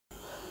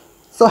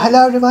So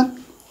hello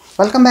everyone,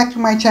 welcome back to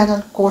my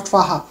channel Code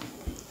for Hub.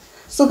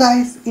 So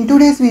guys, in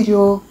today's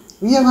video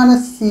we are gonna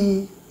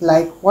see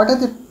what are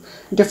the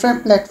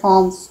different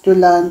platforms to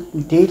learn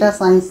data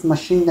science,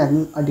 machine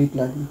learning or deep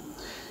learning.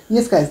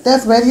 Yes guys,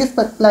 there's various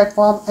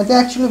platforms and they're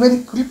actually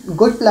very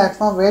good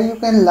platform where you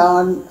can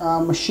learn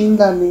machine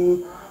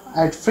learning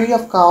at free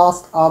of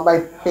cost or by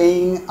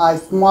paying a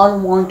small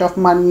amount of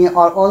money,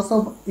 or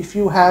also if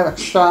you have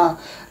extra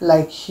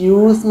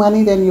huge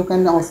money, then you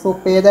can also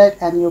pay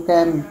that, and you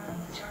can,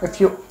 if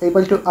you're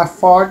able to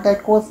afford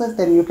that courses,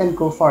 then you can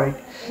go for it.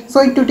 So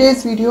in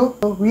today's video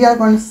we are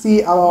going to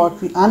see about,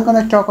 I'm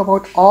going to talk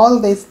about all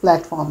these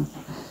platforms.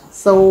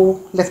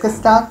 So let's get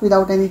started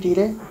without any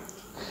delay.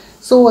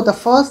 So the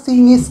first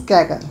thing is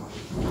Kaggle.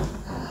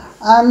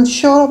 I'm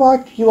sure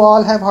about you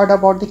all have heard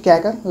about the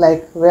Kaggle,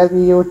 like where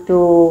we used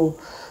to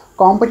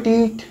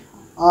compete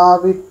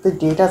with the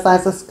data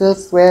science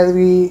skills, where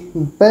we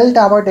build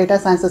our data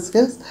science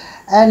skills.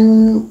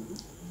 And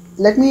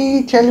let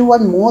me tell you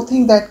one more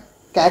thing, that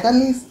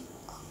Kaggle is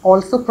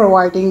also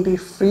providing the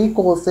free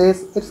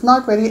courses. It's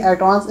not very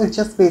advanced, it's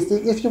just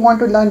basic. If you want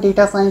to learn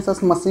data science or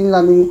machine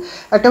learning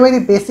at a very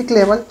basic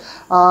level,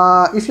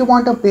 if you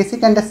want a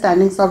basic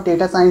understandings of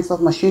data science or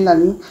machine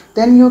learning,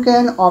 then you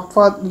can go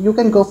for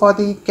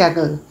the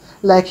Kaggle.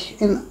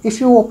 If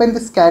you open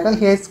this Kaggle,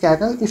 here is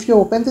Kaggle. If you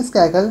open this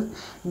Kaggle,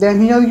 then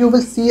here you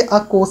will see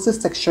a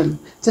courses section.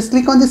 Just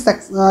click on this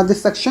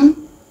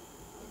section.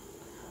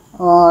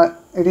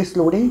 It is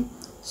loading.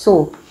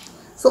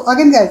 So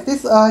again guys,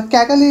 this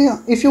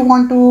Kaggle, if you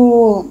want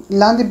to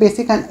learn the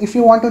basic, and if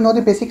you want to know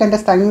the basic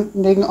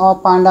understanding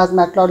of pandas,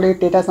 matplotlib,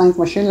 data science,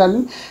 machine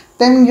learning,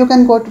 then you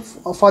can go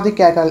for the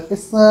Kaggle.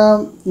 It's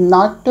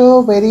not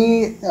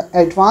very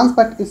advanced,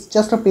 but it's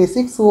just a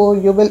basic, so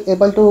you will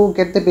able to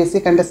get the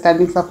basic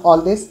understandings of all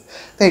these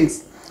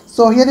things.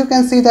 So here you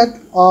can see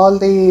that all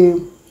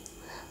the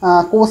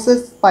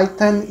courses: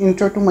 Python,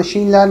 intro to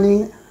machine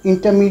learning,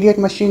 intermediate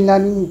machine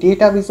learning,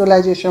 data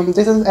visualization.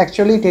 This is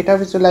actually data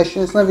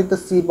visualization with the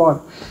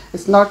Seaborn.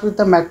 It's not with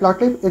the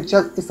matplotlib,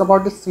 it's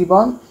about the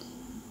Seaborn.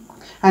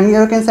 And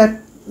here you can set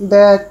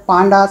that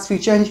pandas,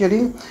 feature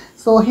engineering.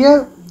 So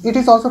here it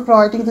is also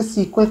providing the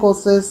SQL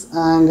courses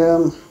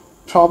and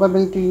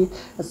probability,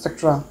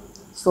 etc.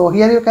 So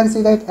here you can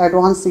see that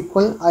advanced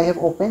SQL I have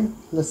opened.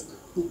 Let's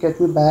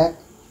get me back.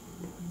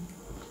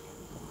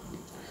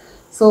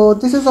 So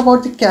this is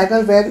about the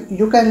Kaggle, where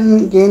you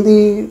can gain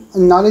the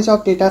knowledge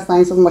of data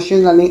science and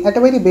machine learning at a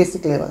very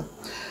basic level.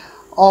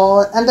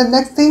 And the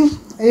next thing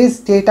is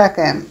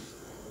datacamp.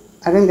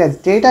 Again guys,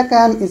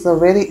 datacamp is a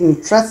very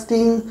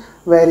interesting,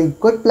 very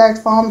good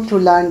platform to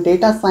learn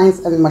data science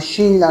and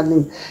machine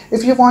learning.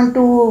 If you want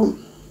to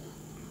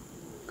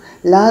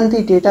learn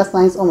the data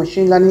science or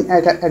machine learning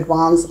at an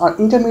advanced or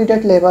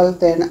intermediate level,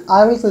 then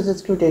I will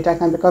suggest you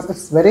datacamp, because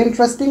it's very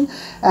interesting.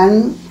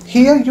 And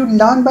here you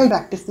learn by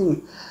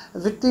practicing.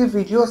 With the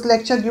videos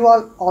lecture, you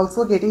are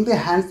also getting the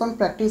hands-on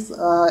practice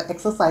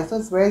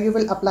exercises, where you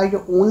will apply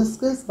your own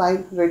skills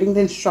by reading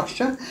the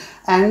instruction,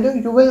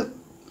 and you will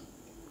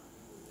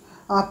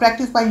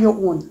practice by your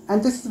own.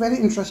 And this is very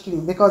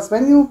interesting, because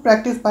when you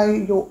practice by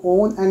your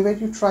own and when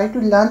you try to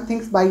learn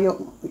things by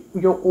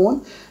your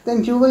own,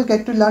 then you will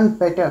get to learn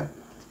better.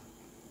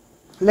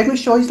 Let me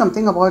show you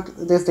something about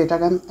this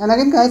datacamp. And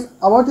again guys,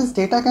 about this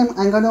datacamp,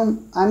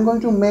 I'm going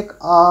to make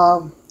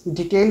a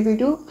detailed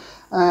video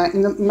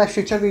in my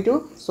future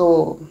video.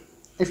 So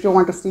if you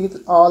want to see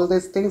all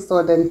these things,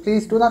 so then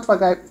please do not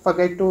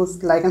forget to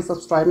like and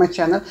subscribe my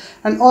channel,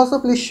 and also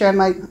please share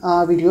my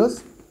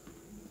videos.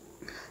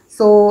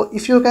 So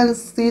if you can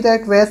see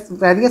that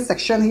various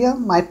section here,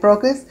 my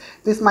progress.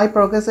 This my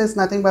progress is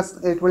nothing but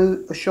it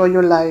will show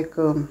you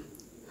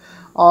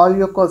all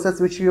your courses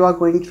which you are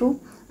going through.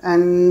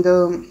 And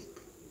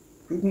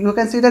you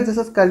can see that this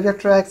is career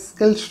track,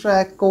 skills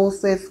track,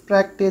 courses,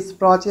 practice,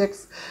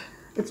 projects.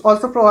 It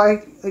also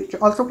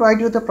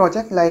provide you the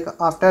project. Like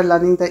after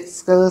learning the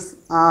skills,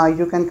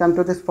 you can come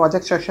to this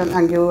project section,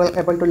 and you will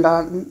able to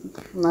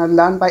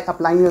learn by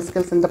applying your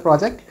skills in the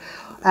project.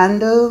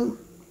 And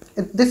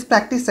this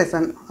practice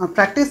section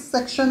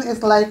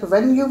is like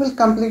when you will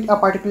complete a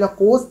particular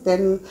course,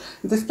 then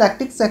this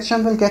practice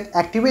section will get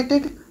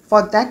activated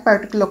for that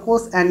particular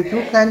course, and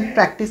you can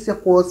practice your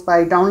course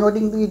by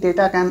downloading the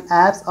datacamp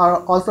apps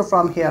or also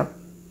from here.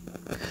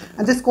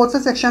 And this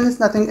courses section is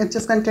nothing, it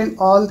just contains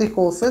all the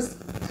courses.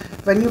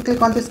 When you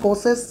click on this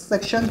courses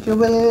section, you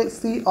will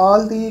see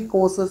all the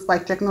courses by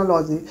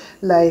technology,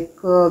 like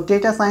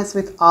data science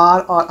with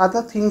R, or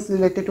other things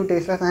related to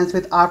data science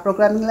with R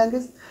programming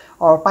language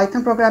or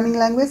Python programming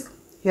language.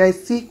 Here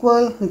is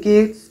SQL,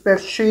 Git,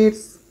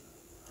 spreadsheets,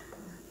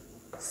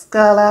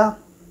 Scala,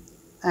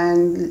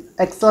 and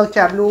Excel,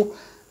 Tableau.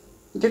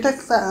 This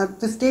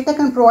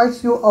datacamp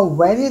provides you a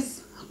various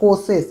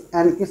courses,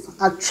 and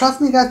trust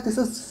me guys, this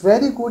is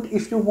very good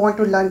if you want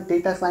to learn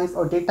data science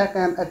or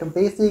datacamp at a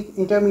basic,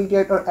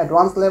 intermediate, or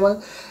advanced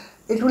level.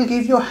 It will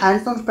give you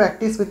hands-on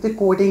practice with the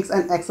codings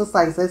and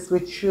exercises,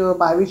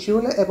 by which you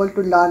will be able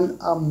to learn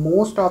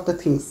most of the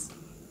things.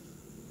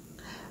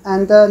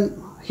 And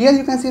then Here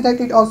you can see that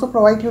it also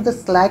provides you the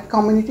Slack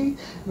community,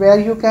 where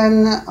you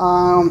can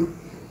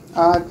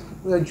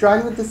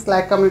join with the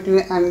Slack community,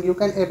 and you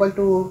can able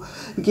to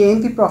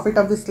gain the profit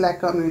of the Slack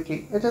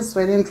community. It is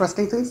very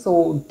interesting thing.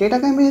 So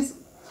datacamp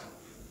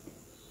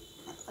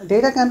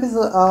is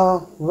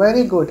a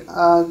very good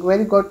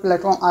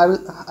platform.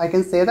 I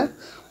can say that.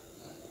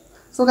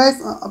 So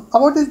guys,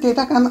 about this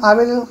datacamp, I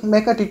will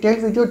make a detailed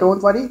video.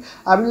 Don't worry,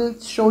 I will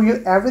show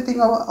you everything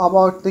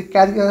about the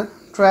career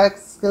track,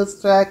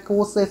 skills track,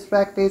 courses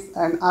practice,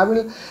 and I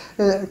will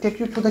take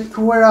you to the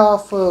tour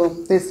of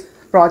these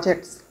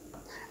projects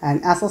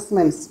and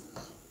assessments.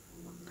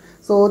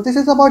 So this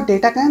is about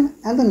datacamp,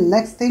 and the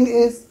next thing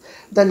is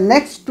the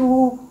next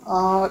two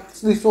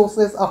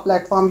resources or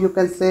platform, you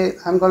can say,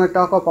 I'm going to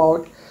talk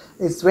about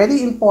is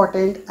very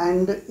important,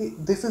 and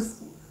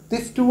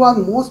these two are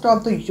most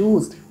of the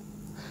used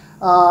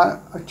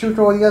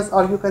tutorials,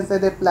 or you can say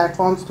the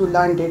platforms to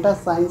learn data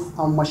science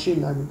or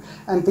machine learning,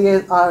 and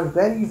they are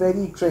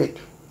very great.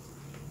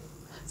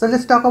 So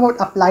let's talk about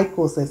applied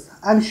courses.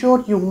 I'm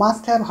sure you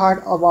must have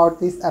heard about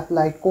these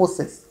applied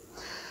courses.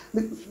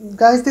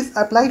 Guys, this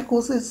applied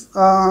courses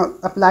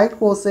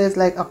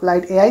like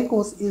applied AI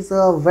course is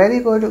a very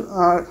good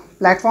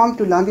platform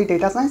to learn the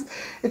data science.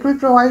 It will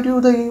provide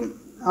you the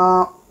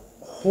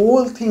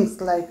whole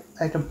things like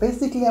at a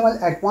basic level,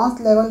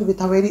 advanced level, with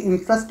a very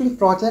interesting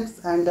projects,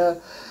 and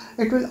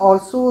it will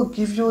also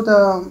give you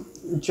the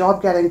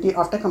job guarantee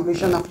after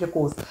completion of your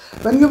course.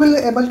 When you will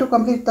able to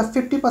complete the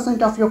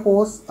 50% of your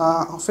course,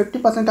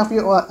 50% of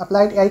your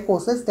applied AI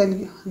courses,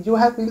 then you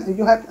have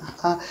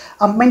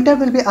a mentor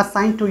will be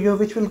assigned to you,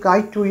 which will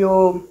guide to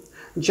your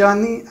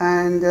journey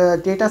and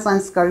data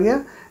science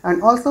career.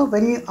 And also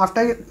when you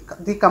after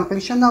the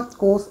completion of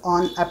course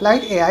on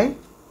applied AI,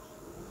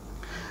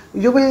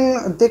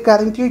 they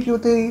guaranteed you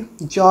the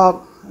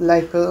job,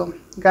 like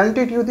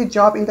guaranteed you the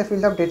job in the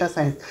field of data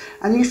science.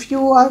 And if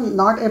you are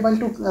not able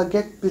to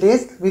get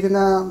placed within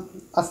a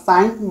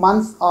assigned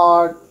months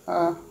or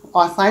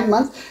assigned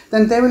months,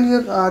 then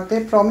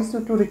they promise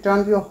you to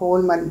return your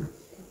whole money.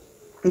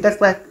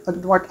 That's like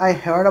what I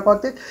heard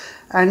about it.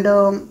 And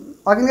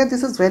again,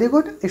 this is very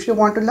good. If you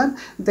want to learn,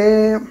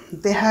 they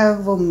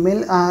have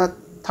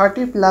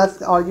 30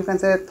 plus, or you can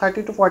say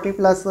 30 to 40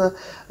 plus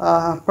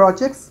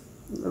projects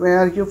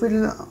where you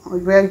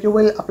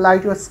will apply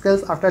your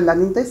skills after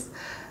learning this,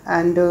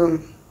 and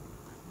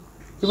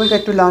you will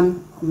get to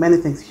learn many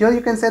things. Here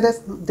you can say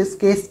this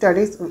case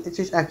studies, which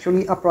is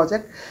actually a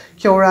project: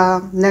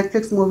 Quora,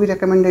 Netflix movie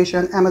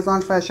recommendation,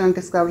 Amazon fashion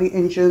discovery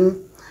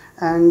engine,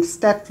 and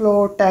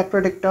Stackflow, tag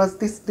predictors.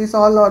 These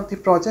all are the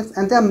projects,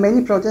 and there are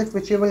many projects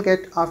which you will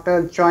get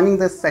after joining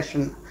this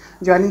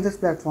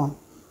platform.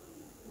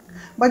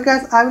 But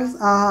guys, I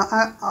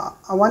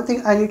will one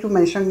thing I need to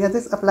mention here: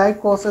 these applied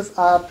courses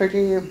are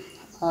pretty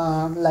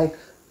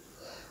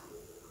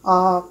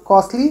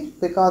costly,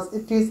 because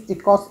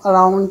it costs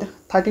around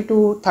 30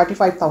 to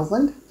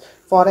 35,000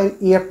 for an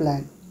year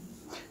plan.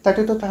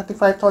 30 to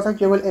 35,000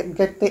 you will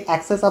get the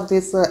access of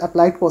these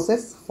applied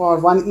courses for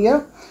 1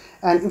 year,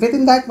 and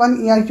within that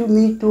 1 year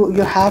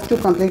you have to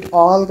complete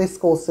all these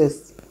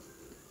courses,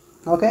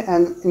 okay,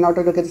 and in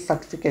order to get the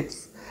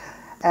certificates.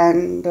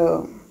 And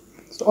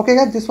so okay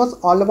guys, this was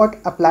all about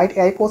applied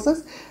AI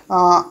courses.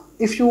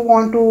 If you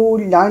want to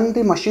learn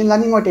the machine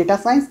learning or data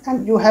science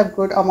and you have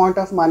good amount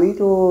of money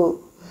to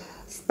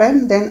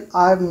spend, then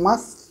I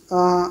must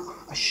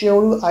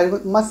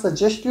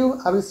suggest you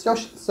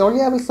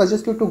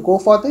to go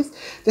for this.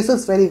 This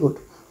is very good,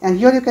 and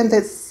here you can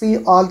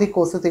see all the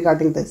courses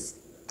regarding this.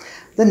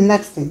 The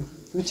next thing,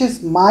 which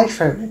is my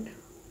favorite,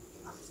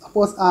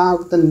 suppose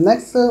the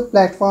next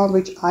platform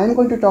which I am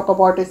going to talk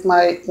about is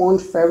my own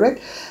favorite,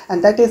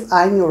 and that is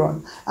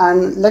iNeuron.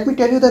 And let me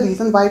tell you the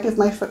reason why it is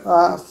my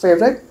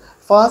favorite.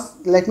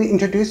 First, let me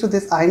introduce you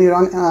this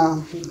iNeuron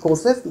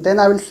courses. Then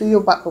I will see you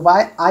what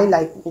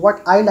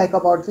I like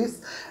about this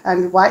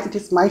and why it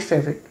is my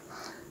favorite.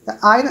 The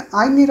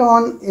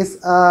iNeuron is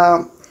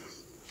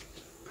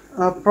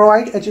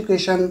provide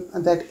education,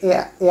 that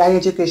AI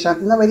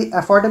education, in a very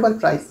affordable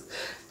price.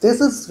 This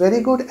is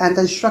very good, and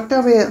the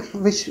instructor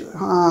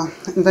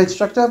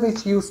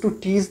which used to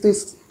teach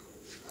this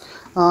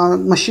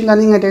machine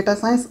learning and data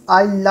science,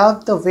 I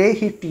love the way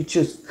he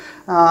teaches.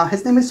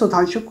 His name is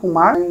Sudhanshu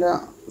Kumar, and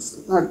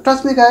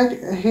trust me guys,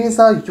 he is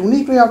a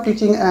unique way of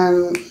teaching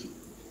and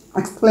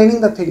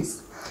explaining the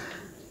things.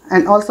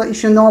 And also,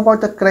 if you know about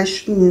the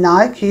Krish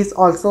Naik, he is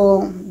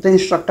also the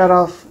instructor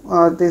of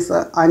this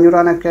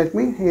iNeuron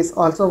Academy. He is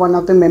also one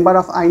of the member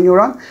of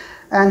iNeuron,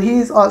 and he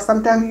is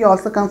sometimes he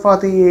also come for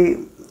the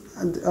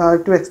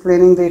to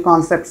explaining the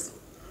concepts.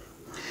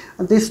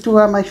 These two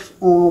are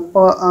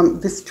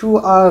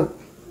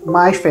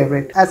my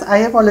favorite. As I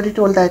have already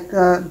told that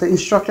the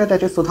instructor,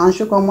 that is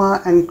Sudhanshu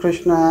Kumar and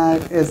Krishna,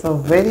 is a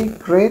very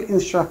great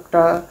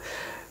instructor,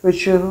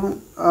 which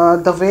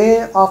the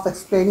way of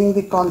explaining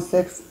the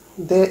concepts,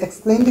 they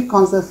explain the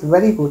concepts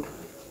very good.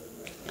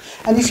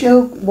 And if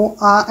you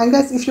and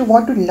guys, if you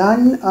want to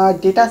learn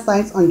data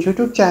science on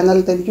YouTube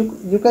channel, then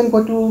you can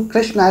go to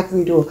Krish Naik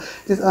video,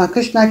 this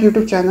Krish Naik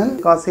YouTube channel,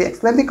 because he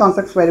explained the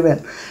concepts very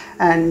well.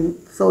 And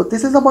so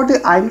this is about the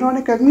iNeuron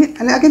Academy.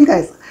 And again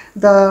guys,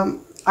 the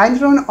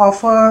iNeuron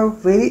offer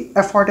very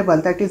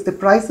affordable, that is the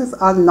prices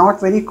are not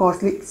very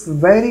costly. It's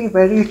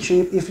very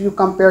cheap if you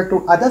compare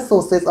to other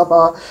sources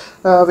about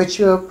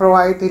which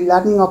provide the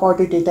learning about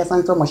the data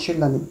science or machine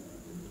learning.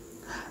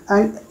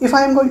 And if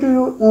I am going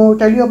to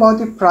tell you about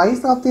the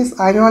price of this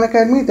iNeuron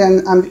Academy,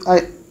 then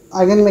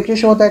I can make you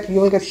sure that you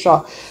will get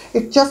shocked.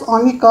 It just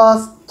only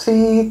costs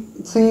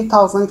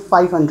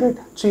 3,500.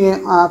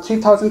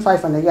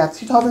 3,500, yeah,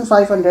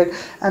 3,500.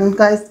 And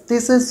guys,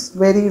 this is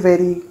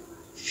very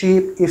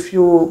cheap if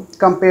you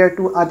compare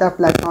to other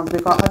platforms,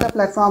 because other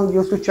platforms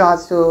used to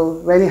charge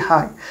very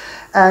high.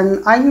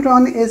 And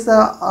iNeuron is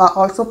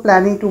also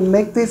planning to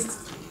make this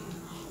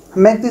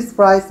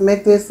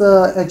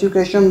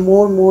education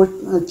more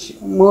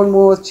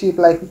cheap,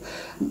 like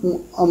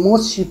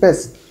most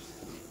cheapest.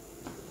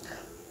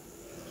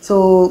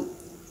 So,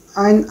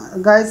 and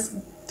guys,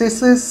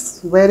 this is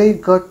very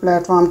good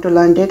platform to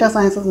learn data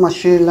science and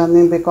machine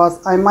learning, because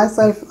I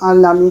myself are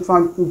learning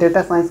from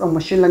data science or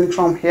machine learning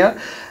from here.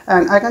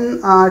 And I can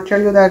tell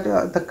you that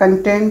the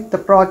content, the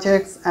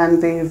projects,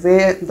 and the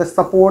way the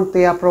support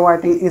they are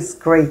providing is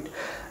great.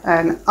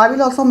 And I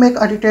will also make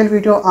a detailed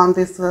video on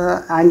this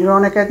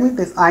iNeuron Academy,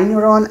 this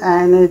iNeuron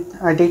and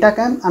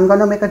datacamp. I'm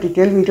gonna make a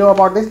detailed video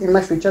about this in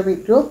my future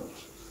video.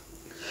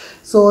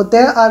 So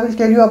there I will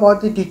tell you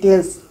about the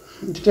detail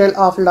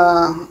of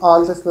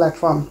all this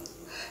platform.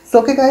 So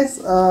okay guys,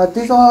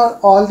 these are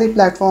all the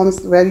platforms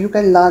where you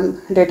can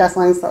learn data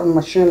science or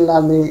machine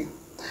learning,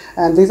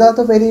 and these are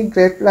the very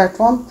great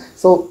platforms.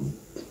 So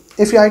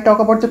if I talk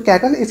about the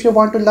Kaggle, if you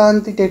want to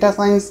learn the data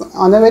science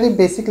on a very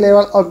basic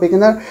level or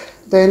beginner,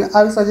 then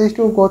I will suggest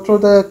you go through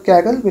the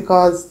Kaggle,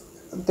 because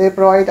they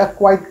provide a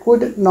quite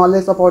good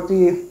knowledge about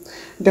the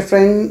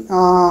different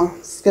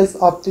skills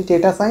of the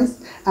data science.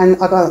 And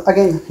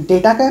again,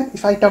 datacamp,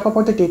 if I talk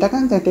about the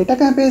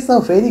datacamp is a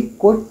very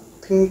good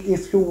thing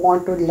if you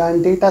want to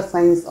learn data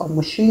science or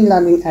machine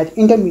learning at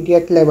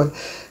intermediate level,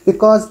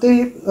 because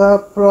they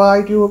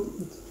provide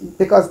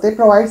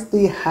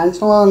the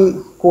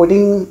hands-on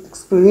coding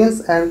experience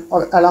and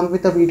along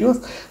with the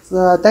videos.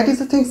 So that is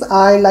the things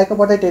I like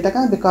about the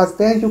datacamp, because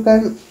there you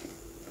can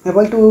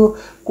able to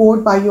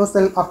code by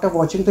yourself after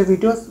watching the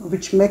videos,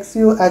 which makes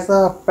you as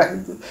a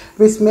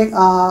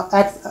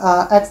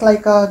acts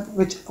like a,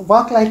 which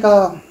work like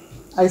a,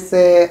 I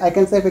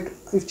can say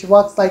which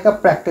works like a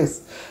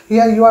practice.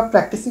 Here you are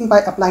practicing by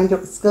applying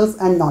your skills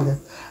and knowledge.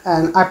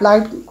 And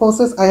applied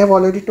courses, I have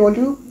already told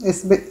you,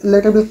 is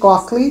little bit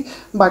costly,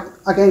 but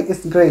again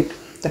it's great.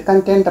 The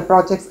content, the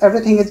projects,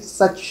 everything is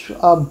such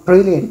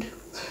brilliant.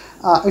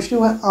 If you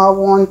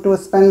want to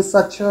spend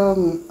such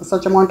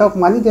amount of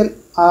money, then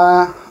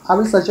I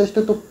will suggest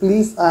you to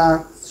please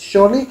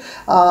surely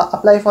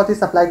apply for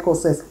these applied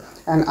courses.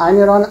 And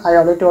iNeuron, I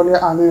already told you,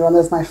 iNeuron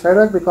is my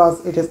favorite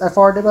because it is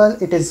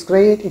affordable, it is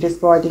great, it is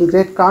providing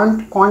great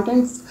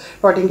contents,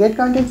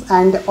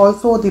 and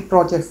also the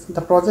projects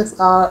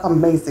are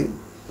amazing.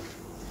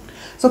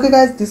 So okay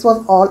guys, this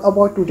was all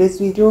about today's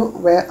video,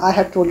 where I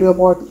have told you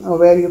about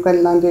where you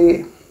can learn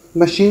the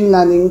machine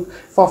learning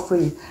for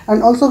free.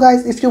 And also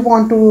guys, if you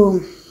want to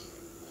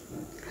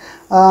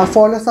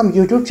follow some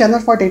YouTube channel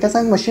for data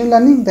science machine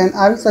learning, then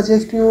I will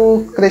suggest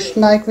you Krish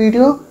Naik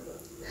video,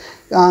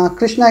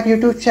 Krish Naik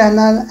YouTube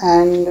channel,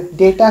 and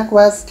Data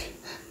Quest,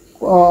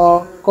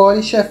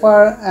 Corey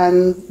Schaeffer,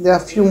 and there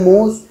are a few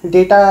more,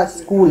 Data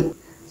School.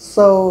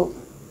 So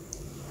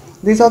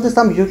these are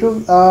some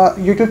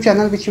YouTube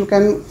channel which you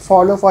can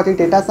follow for the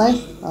data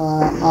science.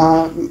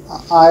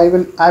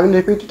 I will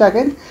repeat it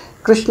again: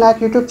 Krish Naik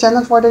YouTube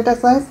channel for data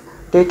science,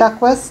 Data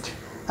Quest,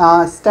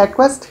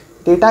 StatQuest,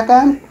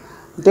 datacamp,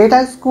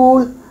 Data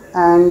School,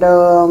 and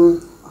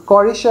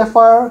Corey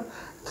Schaeffer,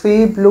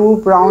 3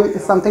 blue brown,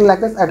 something like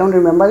this, I don't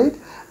remember it.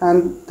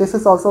 And this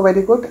is also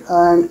very good.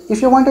 And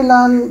if you want to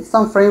learn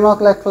some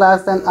framework like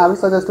Flash, then I will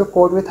suggest you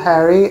Code with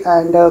Harry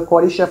and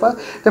Corey Schaeffer.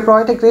 They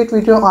provide a great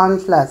video on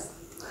Flash.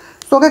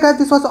 So okay guys,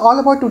 this was all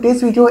about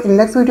today's video. In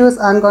next videos,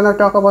 I'm gonna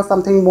talk about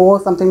something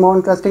more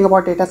interesting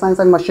about data science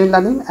and machine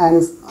learning,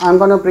 and I'm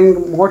gonna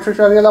bring more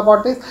tutorial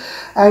about this.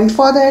 And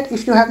for that,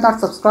 if you have not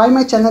subscribed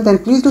my channel, then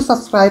please do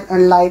subscribe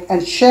and like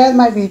and share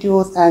my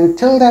videos. And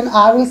till then,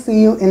 I will see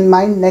you in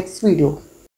my next video.